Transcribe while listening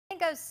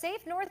those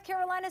safe North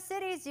Carolina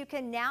cities, you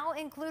can now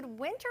include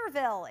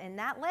Winterville in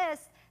that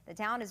list. The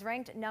town is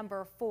ranked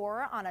number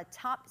 4 on a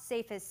top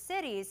safest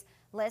cities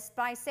list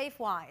by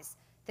Safewise.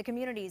 The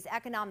community's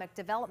economic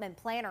development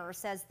planner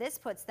says this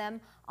puts them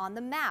on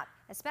the map,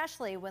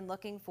 especially when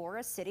looking for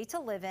a city to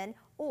live in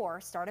or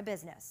start a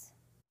business.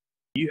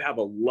 You have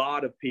a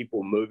lot of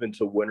people moving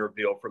to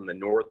Winterville from the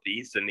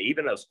Northeast and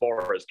even as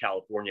far as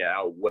California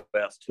out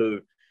west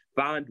to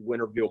find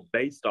Winterville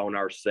based on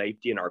our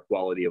safety and our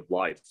quality of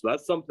life. So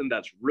that's something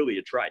that's really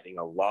attracting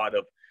a lot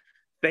of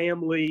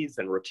families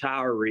and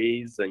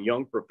retirees and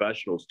young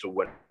professionals to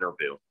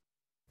Winterville.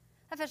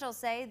 Officials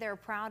say they're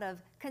proud of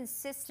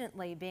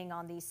consistently being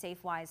on the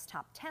Safewise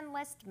top 10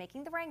 list,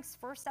 making the ranks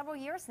for several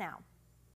years now.